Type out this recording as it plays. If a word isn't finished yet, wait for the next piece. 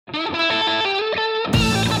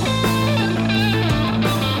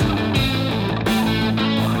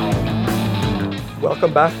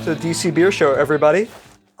Welcome back to the DC Beer Show, everybody.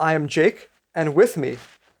 I am Jake, and with me,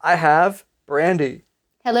 I have Brandy.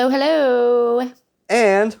 Hello, hello.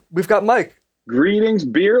 And we've got Mike. Greetings,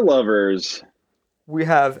 beer lovers. We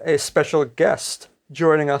have a special guest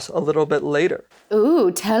joining us a little bit later.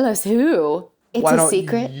 Ooh, tell us who. It's Why a don't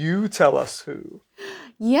secret. you tell us who?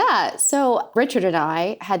 Yeah, so Richard and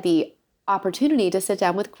I had the opportunity to sit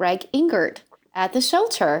down with Greg Ingert at the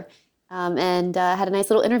shelter and had a nice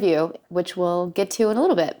little interview, which we'll get to in a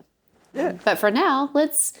little bit. Yeah. But for now,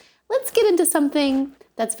 let's get into something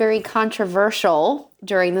that's very controversial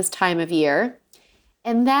during this time of year.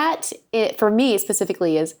 And that, for me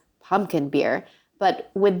specifically, is pumpkin beer.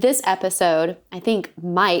 But with this episode, I think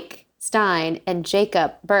Mike Stein and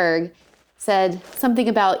Jacob Berg said something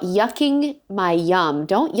about yucking my yum.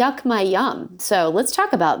 Don't yuck my yum. So let's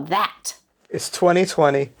talk about that. It's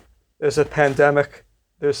 2020. There's a pandemic.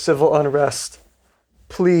 There's civil unrest.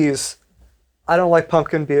 Please, I don't like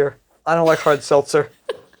pumpkin beer. I don't like hard seltzer.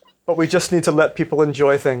 But we just need to let people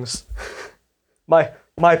enjoy things. My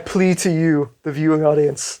plea to you, the viewing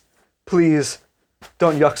audience, please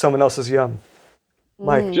don't yuck someone else's yum.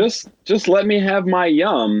 Mike. Just let me have my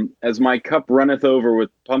yum as my cup runneth over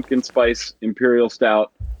with pumpkin spice imperial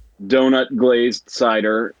stout, donut glazed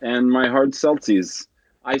cider, and my hard seltzies.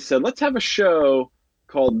 I said, let's have a show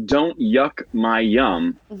called Don't Yuck My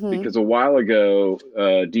Yum, because a while ago,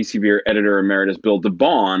 DC Beer editor emeritus Bill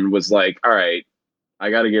DeBaun was like, all right,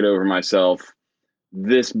 I got to get over myself.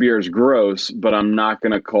 This beer is gross, but I'm not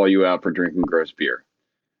going to call you out for drinking gross beer.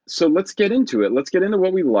 So let's get into it. Let's get into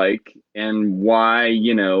what we like and why,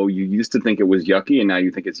 you used to think it was yucky and now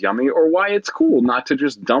you think it's yummy, or why it's cool not to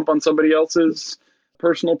just dump on somebody else's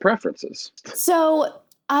personal preferences. So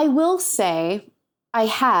I will say I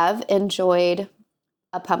have enjoyed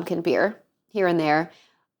a pumpkin beer here and there.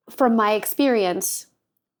 From my experience,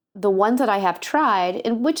 the ones that I have tried,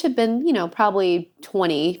 and which have been, probably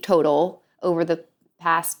 20 total over the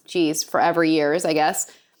past, forever years, I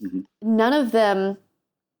guess, none of them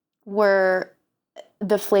were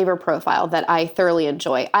the flavor profile that I thoroughly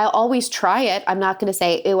enjoy. I'll always try it. I'm not going to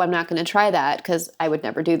say, "Ew, I'm not going to try that," because I would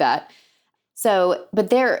never do that. So, but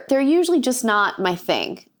they're usually just not my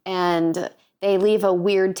thing, and they leave a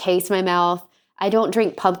weird taste in my mouth. I don't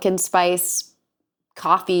drink pumpkin spice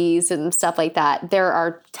coffees and stuff like that. There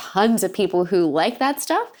are tons of people who like that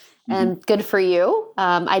stuff, and good for you.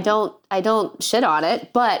 I don't shit on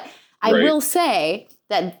it, but I will say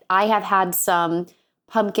that I have had some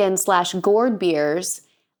pumpkin/gourd beers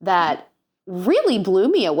that really blew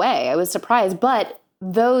me away. I was surprised, but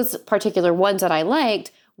those particular ones that I liked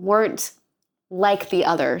weren't like the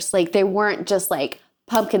others. Like they weren't just like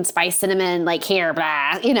pumpkin spice cinnamon, like here,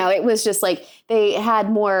 blah. It was just like they had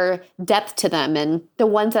more depth to them. And the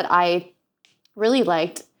ones that I really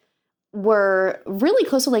liked were really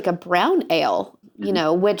close to like a brown ale,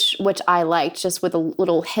 which I liked, just with a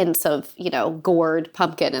little hints of, gourd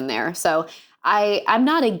pumpkin in there. So I'm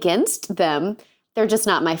not against them. They're just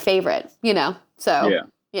not my favorite, So,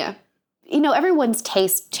 yeah. Everyone's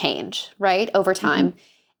tastes change, right, over time.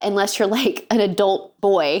 Unless you're like an adult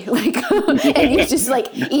boy, and you just like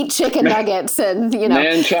eat chicken nuggets and,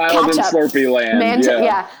 Man, child in Slurpee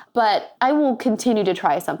land. But I will continue to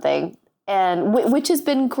try something, and which has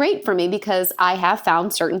been great for me because I have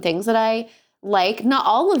found certain things that I like, not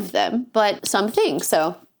all of them, but some things.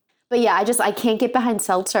 So, but yeah, I can't get behind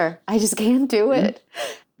seltzer. I just can't do it.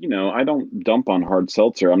 I don't dump on hard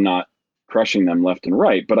seltzer. I'm not crushing them left and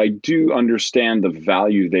right, but I do understand the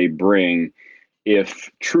value they bring if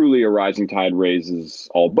truly a rising tide raises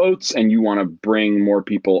all boats and you want to bring more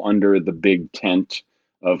people under the big tent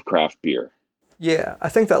of craft beer. Yeah, I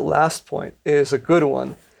think that last point is a good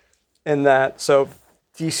one in that, so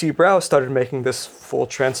DC Brau started making this full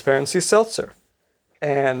transparency seltzer,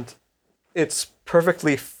 and it's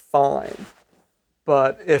perfectly fine.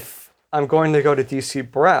 But if I'm going to go to DC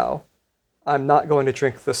Brau, I'm not going to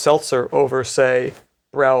drink the seltzer over, say,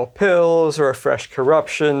 Brau Pills or a Fresh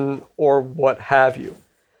Corruption or what have you.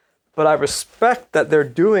 But I respect that they're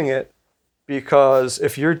doing it because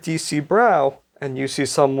if you're DC Brau and you see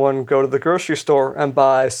someone go to the grocery store and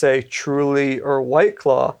buy, say, Truly or White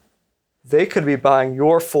Claw, they could be buying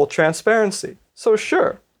your full transparency. So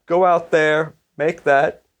sure, go out there, make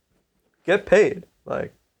that, get paid.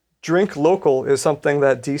 Like, drink local is something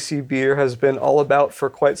that DC Beer has been all about for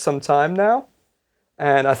quite some time now.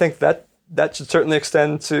 And I think that should certainly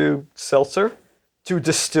extend to seltzer, to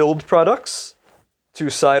distilled products, to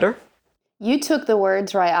cider. You took the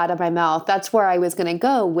words right out of my mouth. That's where I was going to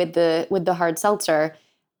go with the hard seltzer.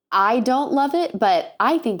 I don't love it, but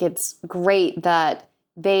I think it's great that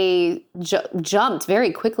they jumped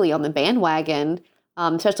very quickly on the bandwagon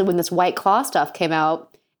especially when this White Claw stuff came out.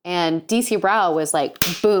 And DC Brau was like,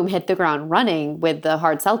 boom, hit the ground running with the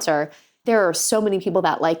hard seltzer. There are so many people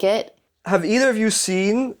that like it. Have either of you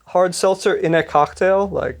seen hard seltzer in a cocktail,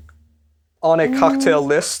 like on a cocktail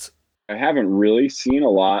list? I haven't really seen a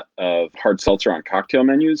lot of hard seltzer on cocktail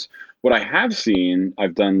menus. What I have seen,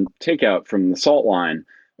 I've done takeout from the Salt Line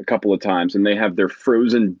a couple of times, and they have their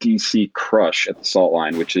frozen DC Crush at the Salt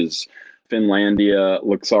Line, which is Finlandia,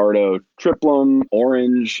 Luxardo, Triplum,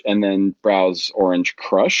 Orange, and then Brau's Orange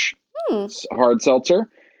Crush hard seltzer.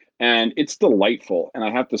 And it's delightful. And I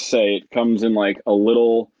have to say, it comes in like a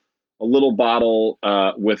little bottle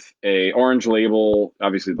with a orange label.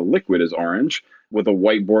 Obviously, the liquid is orange with a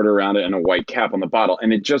white border around it and a white cap on the bottle.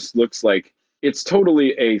 And it just looks like it's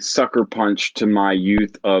totally a sucker punch to my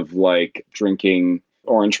youth of like drinking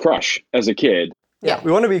Orange Crush as a kid. Yeah,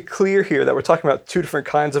 we want to be clear here that we're talking about two different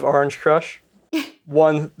kinds of Orange Crush.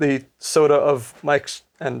 One, the soda of Mike's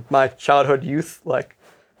and my childhood youth, like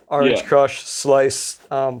Orange Crush, Slice,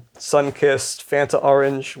 Sunkissed, Fanta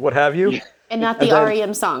Orange, what have you. And not the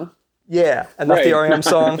REM song. Yeah, and not the REM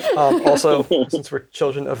song. Also, since we're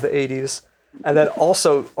children of the 80s. And then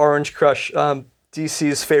also Orange Crush,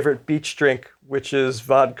 DC's favorite beach drink, which is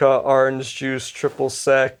vodka, orange juice, triple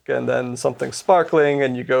sec, and then something sparkling,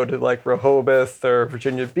 and you go to like Rehoboth or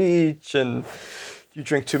Virginia Beach, and you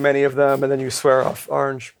drink too many of them, and then you swear off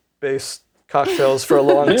orange-based cocktails for a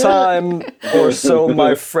long time, or so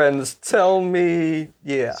my friends tell me.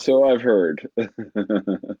 Yeah. So I've heard.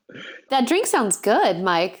 That drink sounds good,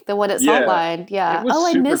 Mike. The one at Salt Line. Yeah. Oh,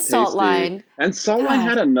 I miss Salt Line. And Salt Line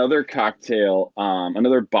had another cocktail,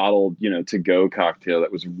 another bottled, to-go cocktail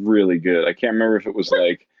that was really good. I can't remember if it was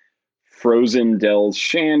like Frozen Dell's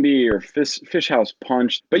Shandy or Fish House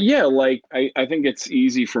Punch. But yeah, like I think it's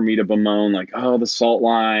easy for me to bemoan like, oh, the Salt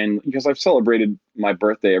Line, because I've celebrated my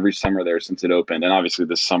birthday every summer there since it opened. And obviously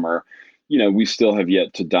this summer, we still have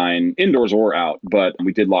yet to dine indoors or out, but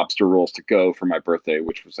we did lobster rolls to go for my birthday,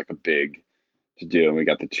 which was like a big to do. And we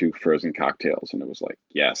got the 2 frozen cocktails and it was like,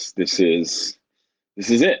 yes, this is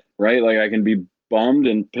it, right? Like I can be bummed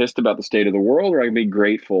and pissed about the state of the world, or I can be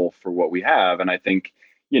grateful for what we have. And I think,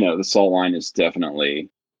 the Salt Line is definitely.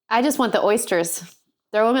 I just want the oysters.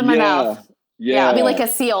 Throw them in my mouth. Yeah. I'll be like a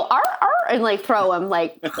seal. Arr, arr, and like throw them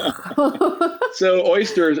like. So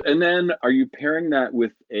oysters. And then are you pairing that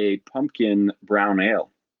with a pumpkin brown ale?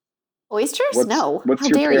 Oysters? No. What's How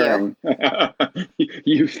your dare pairing?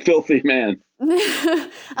 You filthy man.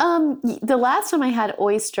 The last time I had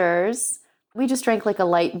oysters, we just drank like a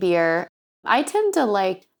light beer. I tend to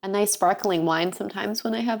like a nice sparkling wine sometimes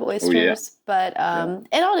when I have oysters, but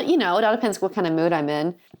it all depends what kind of mood I'm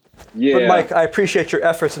in. Yeah. But Mike, I appreciate your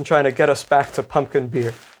efforts in trying to get us back to pumpkin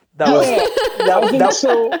beer. That was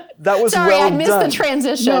Sorry, well I missed done. the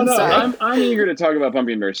transition. No, Sorry. I'm eager to talk about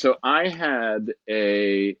pumpkin beer. So I had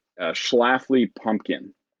a Schlafly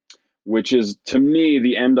pumpkin, which is to me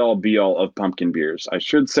the end all be all of pumpkin beers. I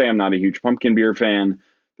should say I'm not a huge pumpkin beer fan.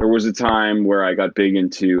 There was a time where I got big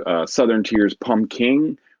into Southern Tier's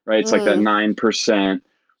Pumpkin, right? It's like that 9%,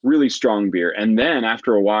 really strong beer. And then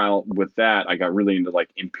after a while with that, I got really into like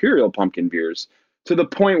Imperial pumpkin beers to the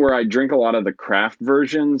point where I drink a lot of the craft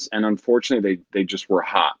versions. And unfortunately, they just were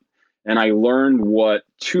hot. And I learned what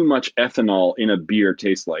too much ethanol in a beer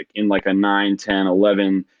tastes like. In like a 9, 10,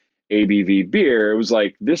 11 ABV beer, it was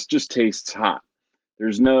like, this just tastes hot.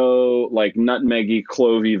 There's no like nutmeggy,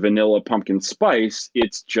 clovey, vanilla, pumpkin spice.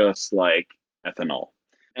 It's just like ethanol.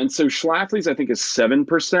 And so Schlafly's, I think, is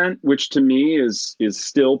 7%, which to me is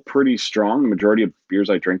still pretty strong. The majority of beers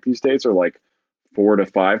I drink these days are like 4 to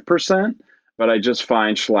 5%. But I just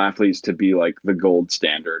find Schlafly's to be like the gold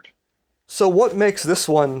standard. So what makes this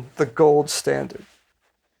one the gold standard?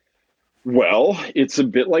 Well, it's a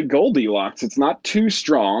bit like Goldilocks. It's not too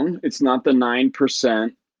strong. It's not the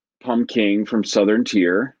 9% pumpkin from Southern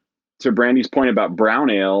Tier. To Brandy's point about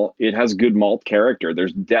brown ale, it has good malt character.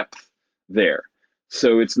 There's depth there.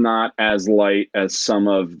 So it's not as light as some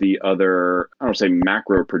of the other, I don't say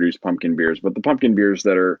macro produced pumpkin beers, but the pumpkin beers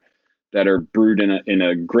that are brewed in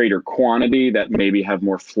a greater quantity that maybe have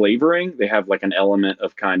more flavoring. They have like an element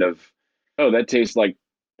of kind of, oh, that tastes like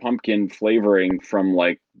pumpkin flavoring from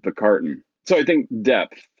like the carton. So I think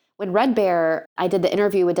depth. When Red Bear, I did the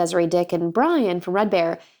interview with Desiree Dick and Brian from Red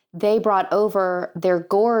Bear. They brought over their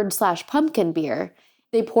gourd/pumpkin beer.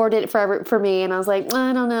 They poured it for me, and I was like,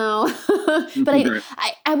 I don't know. But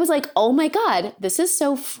I was like, oh my God, this is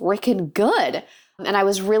so freaking good. And I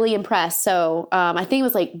was really impressed. So I think it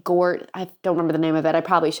was like gourd. I don't remember the name of it. I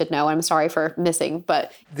probably should know. I'm sorry for missing.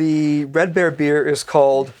 But the Red Bear beer is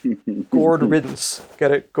called Gourd Riddance.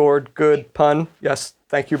 Get it? Gourd, good pun. Yes,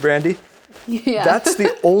 thank you, Brandy. Yeah. That's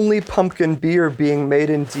the only pumpkin beer being made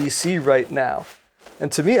in DC right now.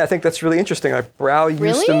 And to me, I think that's really interesting. Like Brow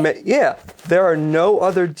used to Really? make, yeah, there are no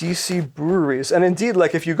other DC breweries. And indeed,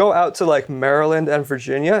 like if you go out to like Maryland and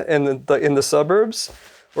Virginia in the suburbs,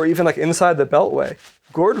 or even like inside the Beltway,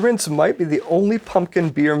 Gordon's might be the only pumpkin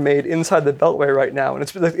beer made inside the Beltway right now. And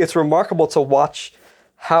it's remarkable to watch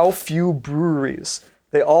how few breweries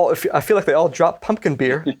I feel like they all dropped pumpkin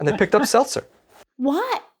beer and they picked up seltzer.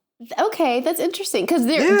 What? Okay, that's interesting because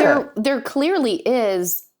Yeah. there clearly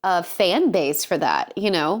is a fan base for that, you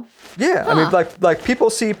know? Yeah, I mean, like people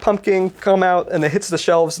see pumpkin come out and it hits the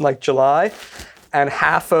shelves in like July, and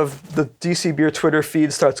half of the DC Beer Twitter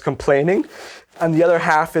feed starts complaining, and the other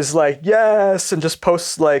half is like, yes, and just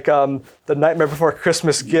posts like the Nightmare Before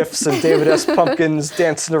Christmas gifs and David S. Pumpkins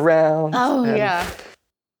dancing around. Oh, And yeah.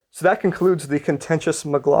 So that concludes the contentious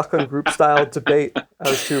McLaughlin group style debate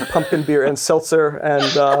as to pumpkin beer and seltzer.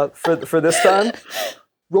 And for this time,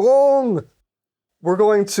 wrong. We're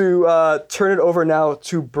going to turn it over now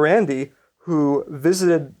to Brandy, who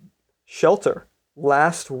visited Shelter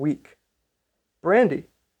last week. Brandy,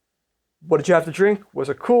 what did you have to drink? Was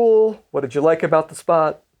it cool? What did you like about the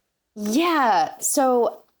spot? Yeah,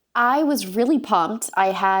 so I was really pumped.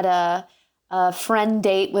 I had a friend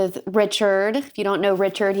date with Richard. If you don't know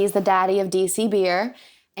Richard, he's the daddy of DC Beer.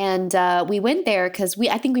 And we went there because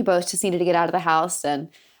I think we both just needed to get out of the house. And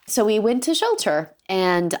so we went to Shelter.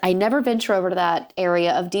 And I never venture over to that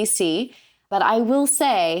area of DC. But I will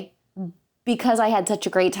say, because I had such a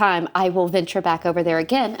great time, I will venture back over there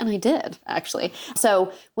again. And I did, actually.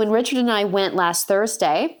 So when Richard and I went last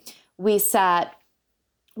Thursday, we sat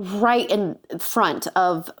right in front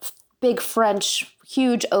of big French,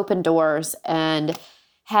 huge open doors and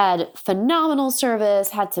had phenomenal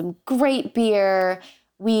service, had some great beer.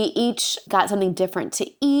 We each got something different to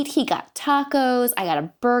eat. He got tacos, I got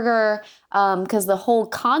a burger, because the whole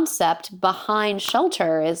concept behind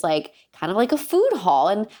Shelter is like kind of like a food hall.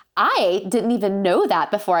 And I didn't even know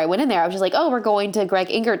that before I went in there. I was just like, oh, we're going to Greg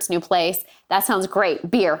Ingert's new place. That sounds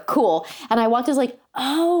great. Beer, cool. And I walked in, I was like,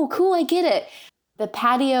 oh, cool, I get it. The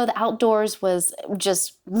patio, the outdoors was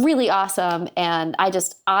just really awesome. And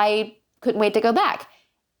I couldn't wait to go back.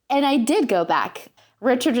 And I did go back.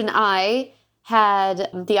 Richard and I had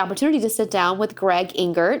the opportunity to sit down with Greg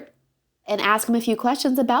Ingert and ask him a few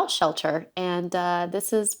questions about Shelter. And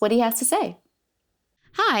this is what he has to say.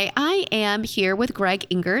 Hi, I am here with Greg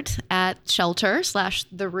Ingert at Shelter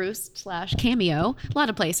 / The Roost / Cameo, a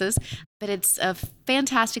lot of places, but it's a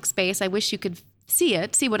fantastic space. I wish you could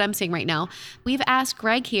see what I'm seeing right now. We've asked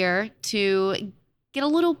Greg here to get a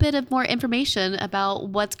little bit of more information about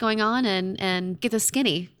what's going on and get the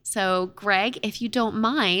skinny. So Greg, if you don't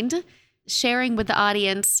mind sharing with the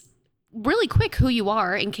audience really quick who you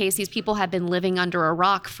are in case these people have been living under a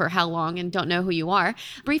rock for how long and don't know who you are.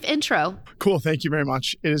 Brief intro. Cool. Thank you very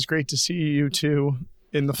much. It is great to see you two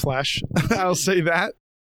in the flesh. I'll say that.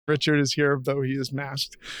 Richard is here, though he is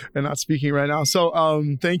masked and not speaking right now. So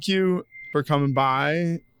thank you for coming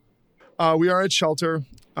by. We are at Shelter,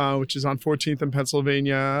 which is on 14th and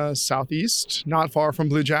Pennsylvania Southeast, not far from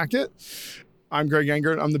Blue Jacket. I'm Greg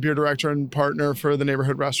Engert. I'm the beer director and partner for the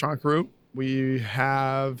Neighborhood Restaurant Group. We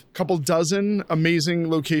have a couple dozen amazing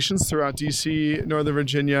locations throughout DC, Northern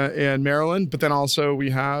Virginia, and Maryland, but then also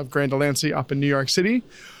we have Grand Delancey up in New York City.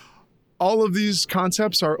 All of these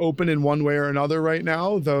concepts are open in one way or another right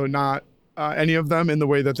now, though not any of them in the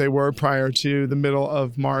way that they were prior to the middle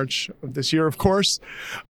of March of this year, of course.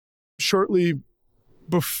 Shortly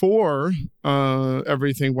before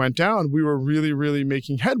everything went down, we were really, really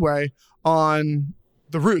making headway on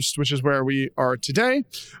the Roost, which is where we are today.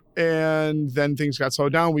 And then things got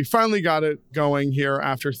slowed down. We finally got it going here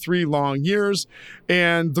after 3 long years.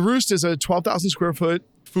 And the Roost is a 12,000 square foot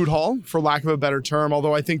food hall, for lack of a better term,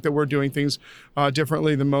 although I think that we're doing things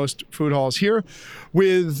differently than most food halls here,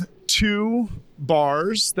 with 2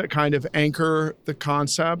 bars that kind of anchor the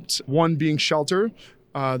concept, one being Shelter,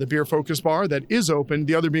 the beer focus bar that is open,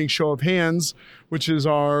 the other being Show of Hands, which is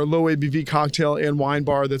our low ABV cocktail and wine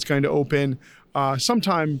bar that's going to open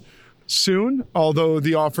sometime soon, although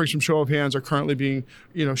the offerings from Show of Hands are currently being,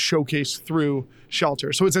 showcased through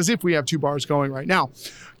Shelter. So it's as if we have 2 bars going right now.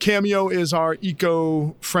 Cameo is our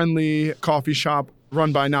eco-friendly coffee shop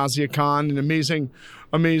run by Nazia Khan, an amazing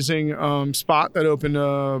spot that opened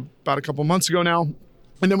about a couple months ago now.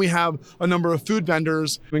 And then we have a number of food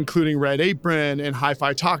vendors, including Red Apron and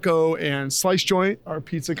Hi-Fi Taco and Slice Joint, our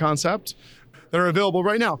pizza concept, that are available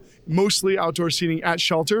right now. Mostly outdoor seating at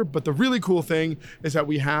Shelter, but the really cool thing is that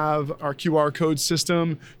we have our QR code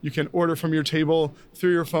system. You can order from your table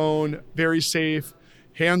through your phone, very safe,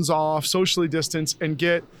 hands off, socially distanced, and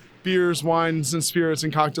get beers, wines, and spirits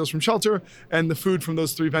and cocktails from Shelter, and the food from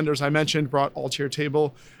those 3 vendors I mentioned brought all to your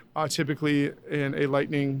table, typically in a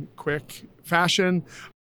lightning quick fashion.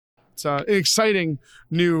 It's an exciting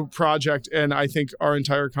new project, and I think our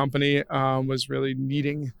entire company was really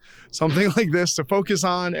needing something like this to focus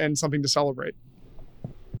on and something to celebrate.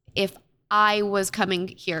 If I was coming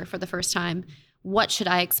here for the first time, what should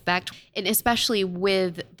I expect? And especially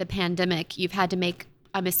with the pandemic, you've had to make,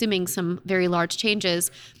 I'm assuming, some very large changes.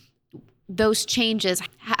 Those changes,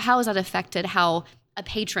 how has that affected how a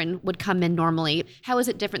patron would come in normally? How is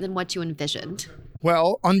it different than what you envisioned?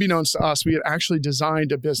 Well, unbeknownst to us, we had actually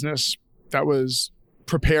designed a business that was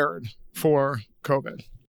prepared for COVID.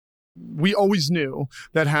 We always knew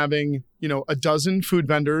that having, a dozen food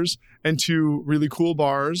vendors and 2 really cool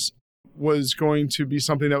bars was going to be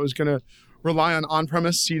something that was going to rely on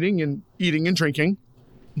on-premise seating and eating and drinking.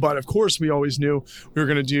 But of course, we always knew we were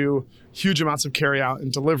going to do huge amounts of carry-out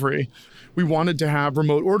and delivery. We wanted to have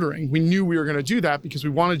remote ordering. We knew we were going to do that because we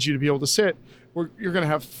wanted you to be able to sit. You're going to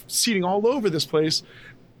have seating all over this place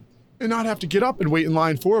and not have to get up and wait in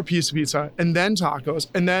line for a piece of pizza and then tacos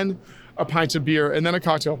and then a pint of beer and then a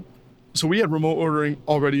cocktail. So we had remote ordering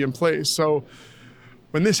already in place. So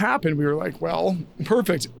when this happened, we were like, well,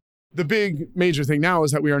 perfect. The big major thing now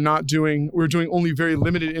is that we're doing only very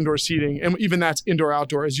limited indoor seating. And even that's indoor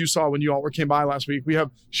outdoor, as you saw when you all came by last week. We have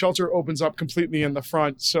Shelter opens up completely in the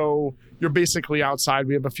front. So you're basically outside.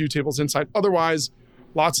 We have a few tables inside. Otherwise,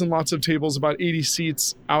 lots and lots of tables, about 80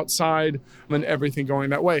 seats outside, and everything going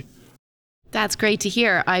that way. That's great to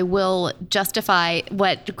hear. I will justify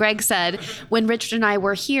what Greg said. When Richard and I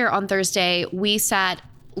were here on Thursday, we sat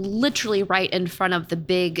literally right in front of the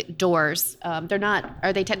big doors. Are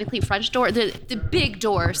they technically French doors? The big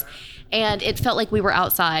doors. And it felt like we were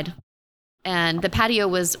outside. And the patio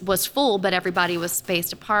was full, but everybody was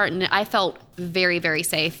spaced apart. And I felt very, very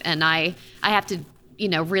safe. And I have to,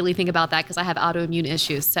 really think about that because I have autoimmune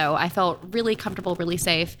issues. So I felt really comfortable, really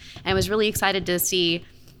safe. And I was really excited to see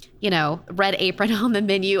Red Apron on the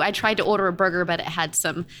menu. I tried to order a burger, but it had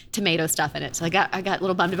some tomato stuff in it. So I got a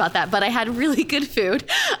little bummed about that, but I had really good food.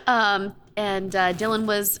 And Dylan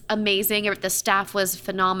was amazing. The staff was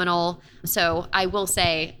phenomenal. So I will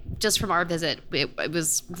say, just from our visit, it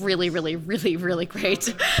was really, really, really, really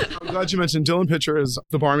great. I'm glad you mentioned Dylan Pitcher is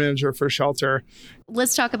the bar manager for Shelter.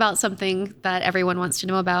 Let's talk about something that everyone wants to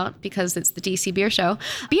know about because it's the DC Beer Show.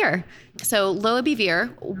 Beer. So low ABV beer,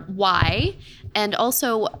 why? And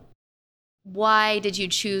also, why did you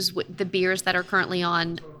choose the beers that are currently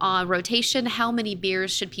on rotation? How many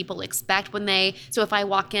beers should people expect so if I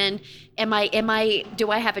walk in,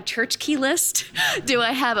 do I have a church key list? Do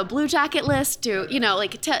I have a blue jacket list?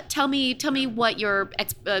 Tell me what your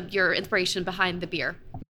inspiration behind the beer.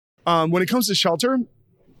 When it comes to Shelter,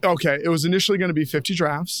 okay, it was initially going to be 50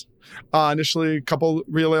 drafts. Initially a couple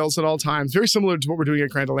real ales at all times, very similar to what we're doing at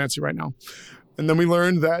Grand Delancey right now. And then we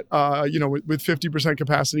learned that, with 50%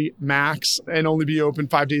 capacity max and only be open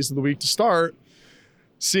 5 days of the week to start,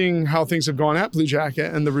 seeing how things have gone at Blue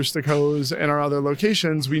Jacket and the Rusticos and our other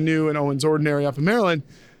locations, we knew in Owen's Ordinary up in Maryland,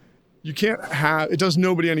 it does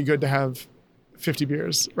nobody any good to have 50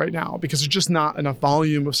 beers right now because there's just not enough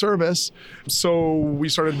volume of service. So we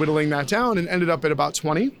started whittling that down and ended up at about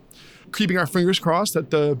 20, keeping our fingers crossed that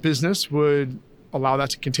the business would allow that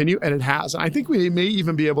to continue, and it has. And I think we may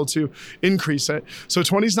even be able to increase it. So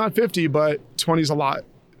 20 is not 50, but 20 is a lot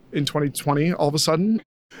in 2020 all of a sudden.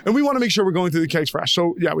 And we want to make sure we're going through the kegs fresh.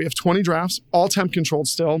 So yeah, we have 20 drafts, all temp controlled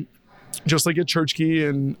still, just like at Church Key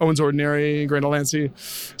and Owen's Ordinary, Grand Delancey,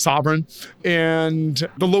 Sovereign. And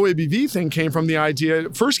the low ABV thing came from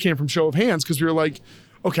first came from show of hands because we were like,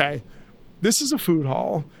 okay, this is a food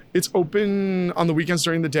hall. It's open on the weekends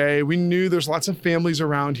during the day. We knew there's lots of families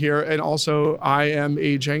around here. And also I am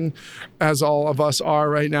aging, as all of us are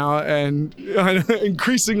right now. And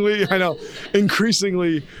increasingly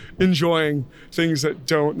enjoying things that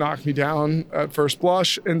don't knock me down at first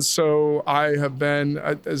blush. And so I have been,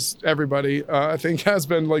 as everybody I think has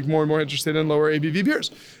been, like more and more interested in lower ABV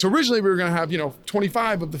beers. So originally we were going to have,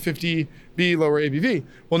 25 of the 50 be lower ABV.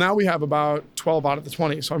 Well, now we have about 12 out of the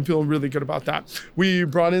 20. So I'm feeling really good about that. We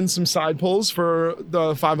brought in some side pulls for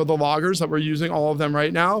the 5 of the lagers that we're using, all of them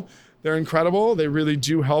right now. They're incredible. They really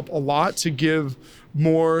do help a lot to give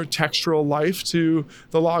more textural life to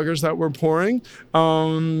the lagers that we're pouring,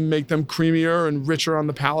 make them creamier and richer on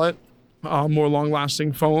the palate, more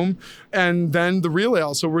long-lasting foam. And then the real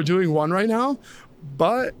ale. So we're doing one right now,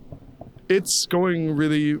 but it's going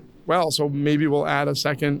really well. So maybe we'll add a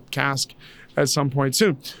second cask at some point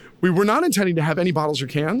soon. We were not intending to have any bottles or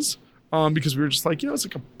cans. because we were just like, it's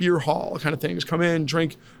like a beer hall kind of thing. Just come in,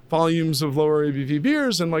 drink volumes of lower ABV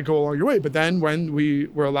beers and like go along your way. But then when we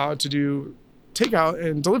were allowed to do takeout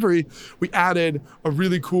and delivery, we added a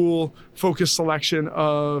really cool focused selection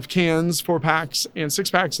of cans, 4-packs and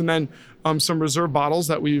 6-packs, and then some reserve bottles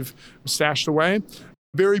that we've stashed away.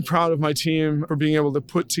 Very proud of my team for being able to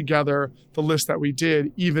put together the list that we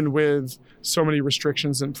did, even with so many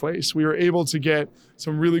restrictions in place. We were able to get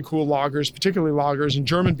some really cool lagers, particularly lagers and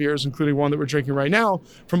German beers, including one that we're drinking right now,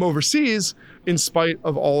 from overseas, in spite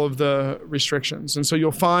of all of the restrictions. And so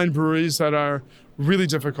you'll find breweries that are really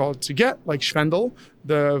difficult to get, like Schwendel,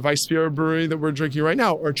 the Weissbier brewery that we're drinking right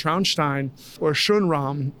now, or Traunstein, or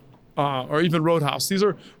Schönrahm, or even Roadhouse. These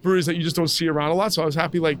are breweries that you just don't see around a lot. So I was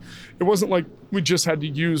happy, like, it wasn't like we just had to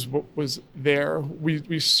use what was there.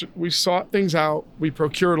 We sought things out, we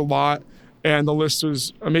procured a lot, and the list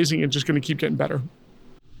was amazing and just going to keep getting better.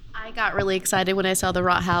 I got really excited when I saw the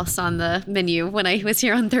Roadhouse on the menu when I was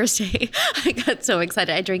here on Thursday. I got so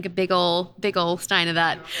excited. I drank a big old stein of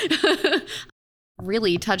that.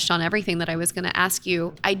 Really touched on everything that I was going to ask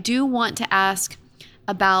you. I do want to ask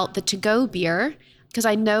about the to-go beer, because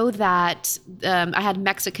I know that I had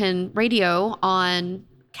Mexican radio on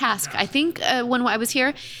cask, I think, when I was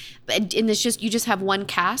here. And it's just, you just have one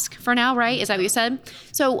cask for now, right? Is that what you said?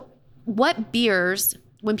 So what beers,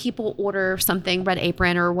 when people order something, Red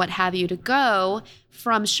Apron or what have you, to go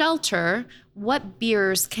from Shelter, what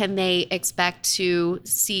beers can they expect to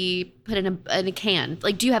see put in a can?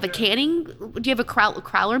 Like, do you have a canning? Do you have a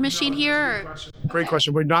crowler machine here? Great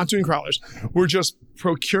question. We're not doing crowlers. We're just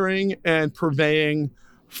procuring and purveying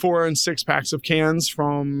 4 and 6-packs of cans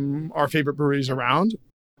from our favorite breweries around.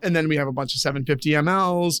 And then we have a bunch of 750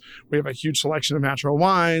 mLs. We have a huge selection of natural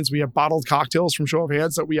wines. We have bottled cocktails from Show of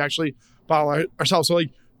Hands that we actually bottle ourselves. So, like,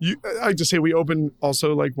 I like to say we open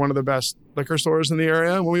also like one of the best liquor stores in the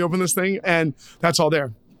area when we open this thing, and that's all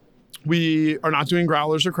there. We are not doing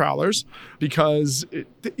growlers or crowlers because,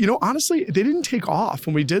 honestly, they didn't take off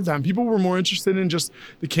when we did them. People were more interested in just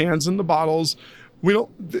the cans and the bottles.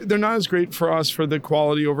 They're not as great for us for the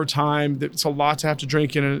quality over time. It's a lot to have to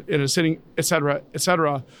drink in a sitting, et cetera, et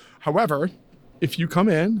cetera. However, if you come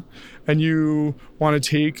in and you want to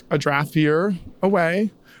take a draft beer away,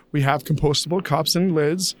 we have compostable cups and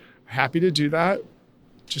lids. Happy to do that.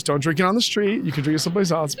 Just don't drink it on the street. You can drink it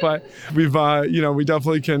someplace else, but we've, we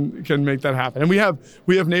definitely can make that happen. And we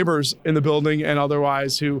have neighbors in the building and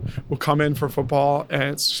otherwise who will come in for football, and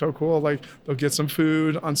it's so cool. Like, they'll get some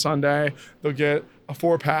food on Sunday, they'll get a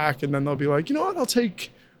 4-pack, and then they'll be like, you know what, I'll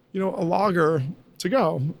take, a lager to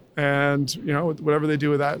go. And, whatever they do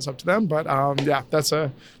with that is up to them. But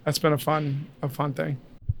that's been a fun thing.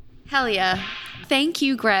 Hell yeah. Thank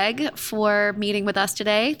you, Greg, for meeting with us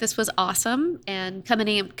today. This was awesome, and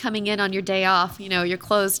coming in on your day off. You're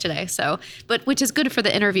closed today, but which is good for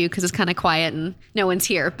the interview because it's kind of quiet and no one's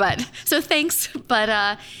here. But so thanks.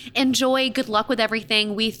 But enjoy. Good luck with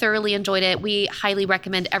everything. We thoroughly enjoyed it. We highly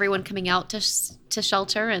recommend everyone coming out to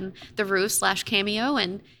Shelter and the Roost / Cameo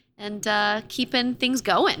and keeping things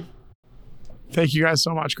going. Thank you guys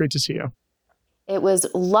so much. Great to see you. It was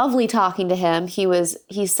lovely talking to him.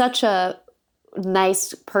 He's such a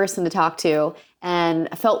nice person to talk to, and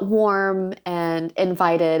I felt warm and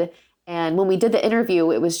invited. And when we did the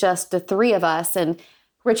interview, it was just the three of us, and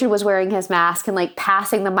Richard was wearing his mask and like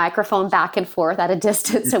passing the microphone back and forth at a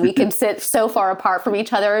distance so we could sit so far apart from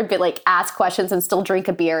each other, but like ask questions and still drink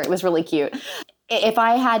a beer. It was really cute. If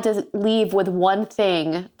I had to leave with one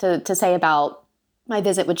thing to say about my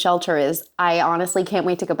visit with Shelter, is I honestly can't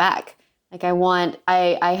wait to go back. Like,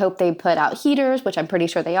 I hope they put out heaters, which I'm pretty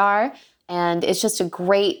sure they are. And it's just a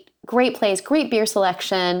great place, great beer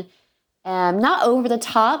selection. Not over the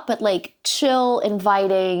top, but like chill,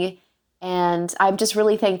 inviting. And I'm just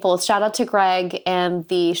really thankful. Shout out to Greg and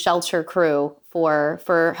the Shelter crew for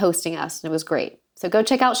hosting us. And it was great. So go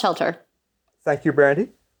check out Shelter. Thank you, Brandy.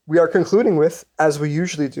 We are concluding with, as we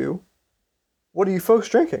usually do, what are you folks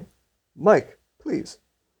drinking? Mike, please.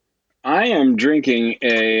 I am drinking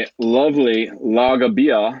a lovely lager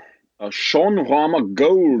beer, a Schönrahm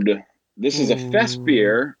Gold. This is a fest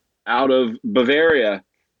beer out of Bavaria,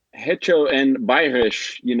 Hecho and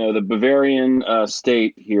Bayerisch, the Bavarian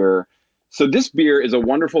state here. So this beer is a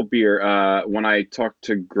wonderful beer. When I talked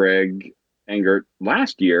to Greg Engert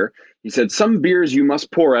last year, he said, some beers you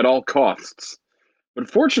must pour at all costs. But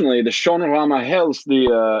fortunately, the Schönrahm Hell's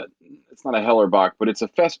it's not a Hellerbach, but it's a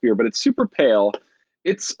fest beer, but it's super pale.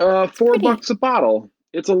 It's $4 a bottle.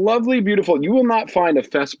 It's a lovely, beautiful. You will not find a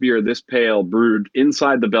fest beer this pale brewed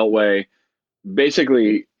inside the Beltway,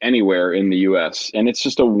 basically anywhere in the U.S. And it's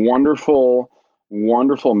just a wonderful,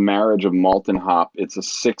 wonderful marriage of malt and hop. It's a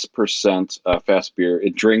 6% fest beer.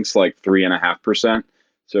 It drinks like 3.5%,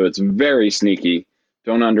 so it's very sneaky.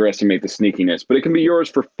 Don't underestimate the sneakiness, but it can be yours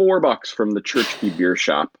for $4 from the Church Key Beer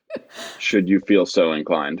Shop, should you feel so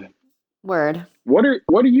inclined. Word. What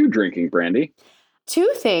are you drinking, Brandy?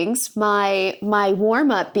 Two things. My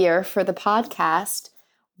warm-up beer for the podcast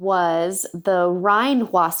was the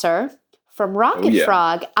Rheinwasser from Rocket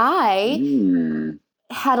Frog. I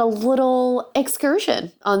had a little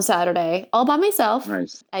excursion on Saturday all by myself.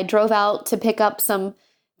 Nice. I drove out to pick up some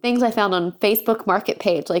things I found on Facebook Market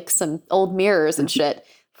page, like some old mirrors and shit.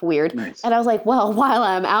 Weird. Nice. And I was like, well, while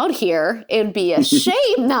I'm out here, it'd be a shame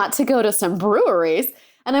not to go to some breweries.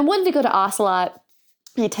 And I wanted to go to Ocelot.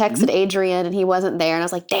 I texted Adrian and he wasn't there. And I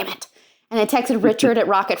was like, damn it. And I texted Richard at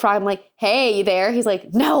Rocket Frog. I'm like, hey, you there? He's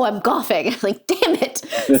like, no, I'm golfing. I'm like, damn it.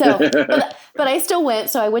 So, but I still went.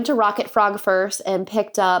 So I went to Rocket Frog first and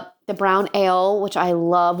picked up the brown ale, which I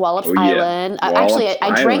love, Wallops Island.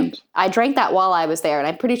 I drank that while I was there. And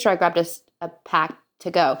I'm pretty sure I grabbed a pack to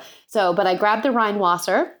go. So, but I grabbed the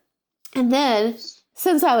Rheinwasser. And then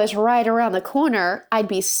since I was right around the corner, I'd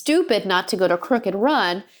be stupid not to go to Crooked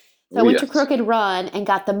Run. So I went to Crooked Run and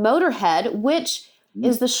got the Motorhead, which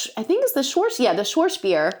is I think it's the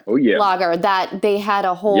Schwarzbier lager that they had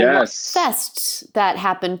a whole fest that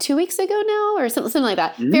happened 2 weeks ago now or something like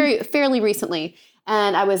that, fairly recently.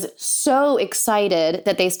 And I was so excited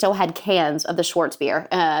that they still had cans of the Schwarzbier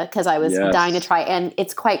because I was dying to try it. And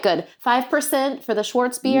it's quite good. 5% for the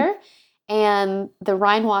Schwarzbier and the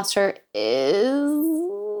Rheinwasser is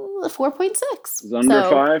 4.6. It's under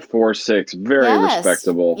 5, 4.6. Very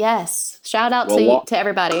respectable. Yes. Shout out to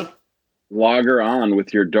everybody. Lager on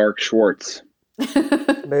with your dark Schwartz.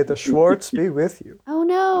 May the Schwartz be with you. Oh,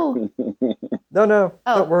 no. No.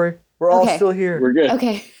 Don't worry. We're all still here. We're good.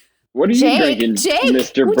 Okay. What are you drinking,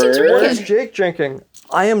 Mr. Bird? What is Jake drinking?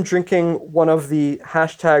 I am drinking one of the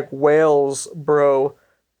 #Wales bro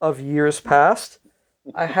of years past.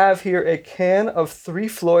 I have here a can of Three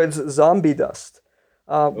Floyd's Zombie Dust,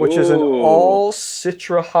 which is an all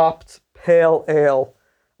Citra hopped pale ale.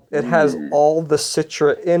 It has all the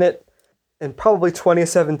Citra in it. In probably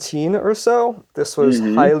 2017 or so, this was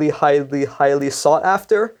highly sought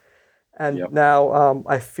after. And now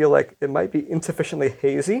I feel like it might be insufficiently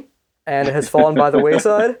hazy, and it has fallen by the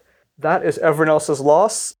wayside. That is everyone else's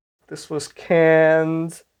loss. This was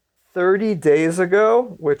canned 30 days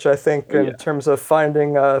ago, which I think in terms of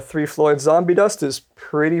finding Three Floyd Zombie Dust is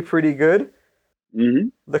pretty good.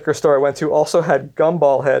 Liquor store I went to also had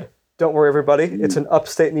Gumball Head. Don't worry, everybody. It's in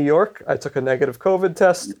upstate New York. I took a negative COVID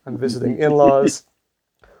test. I'm visiting in-laws.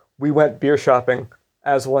 We went beer shopping,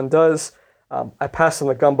 as one does. I passed on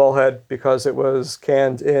the Gumball Head because it was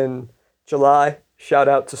canned in July. Shout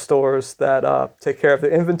out to stores that take care of the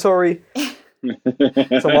inventory.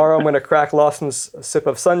 Tomorrow I'm going to crack Lawson's Sip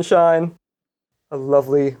of Sunshine, a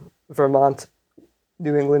lovely Vermont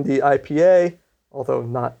New Englandy IPA, although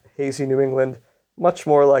not hazy New England, much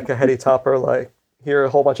more like a heady topper, like here, a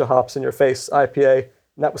whole bunch of hops in your face IPA,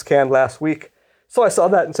 and that was canned last week. So I saw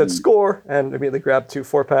that and said score, and immediately grabbed 2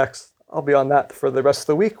 4-packs. I'll be on that for the rest of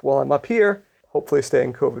the week while I'm up here, hopefully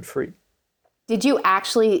staying COVID-free. Did you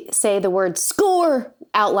actually say the word score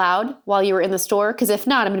out loud while you were in the store? Because if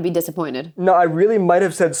not, I'm going to be disappointed. No, I really might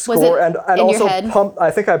have said score, and also pump.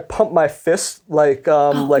 I think I pumped my fist like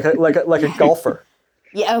a golfer.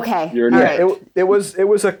 Yeah. Okay. It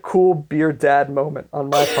was a cool beer dad moment on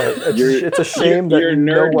my part. It's a shame that your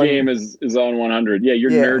nerd game is on 100. Yeah,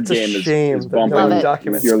 your nerd game is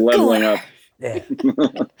bumping. You're leveling up. Yeah.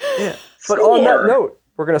 But on that note,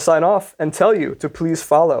 we're going to sign off and tell you to please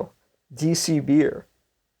follow DC Beer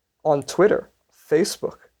on Twitter,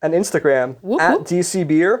 Facebook, and Instagram at DC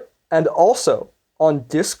Beer, and also on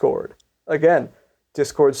Discord. Again,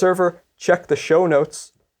 Discord server. Check the show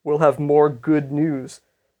notes. We'll have more good news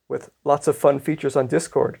with lots of fun features on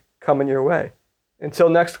Discord coming your way. Until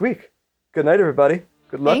next week, good night, everybody.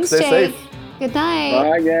 Good luck. Thanks, Stay Jake. safe. Good night.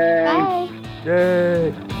 Bye, gang. Bye.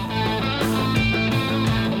 Yay.